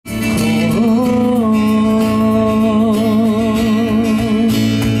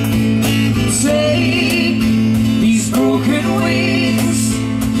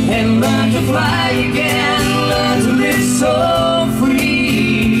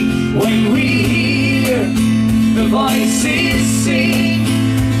voices sing.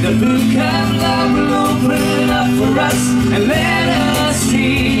 The book of love will open up for us and let us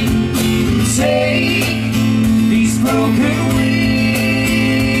sing. Take these broken wings,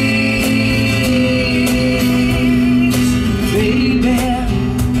 baby.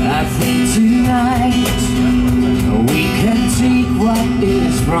 I think tonight we can take what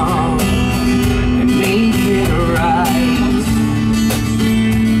is wrong and make it right.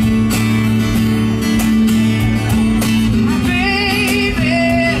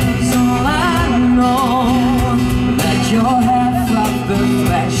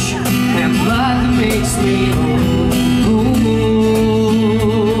 Makes me whole.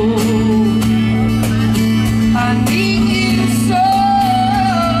 I need you so.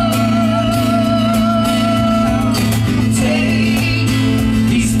 Take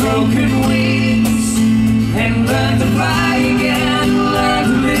these broken wings and learn to fly again. Learn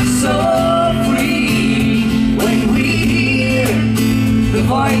to live so free. When we hear the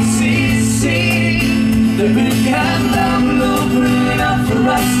voices sing, the book of love will open up for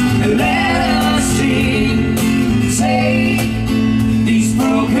us and let us sing. Take these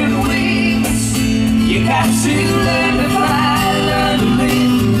broken wings. You got to learn to fly, learn to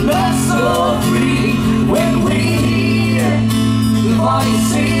live, love so free. When we hear the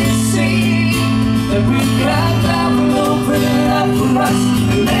voices sing, the book of love will open up for us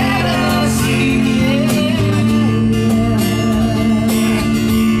and let us sing.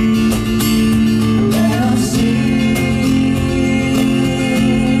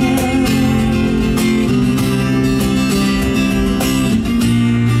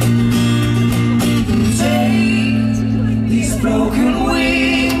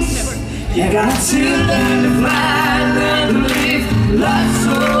 You got to learn to fly, learn to live, life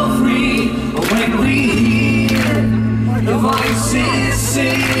so free. When we hear the voices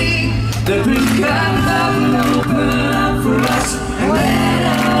sing, the book of love will open up for us and let